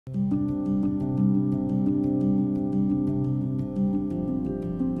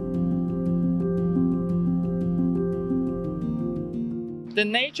The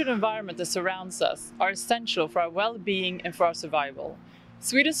nature and environment that surrounds us are essential for our well-being and for our survival.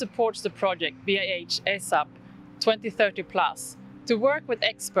 Sweden supports the project BiH ESAP 2030+ to work with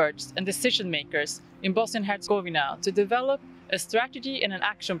experts and decision makers in Bosnia&Herzegovina to develop a strategy and an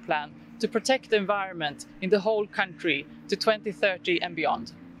action plan to protect the environment in the whole country to 2030 and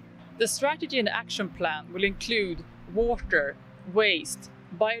beyond. The strategy and action plan will include water, waste,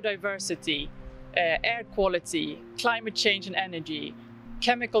 biodiversity, air quality, climate change and energy,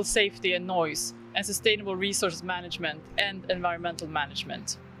 chemical safety and noise, and sustainable resources management and environmental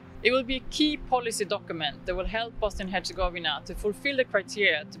management. It will be a key policy document that will help Bosnia&Herzegovina to fulfill the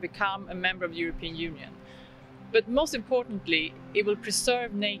criteria to become a member of the European Union. But most importantly, it will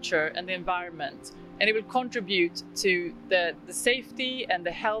preserve nature and the environment, and it will contribute to the safety and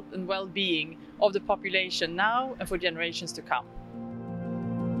the health and well-being of the population now and for generations to come.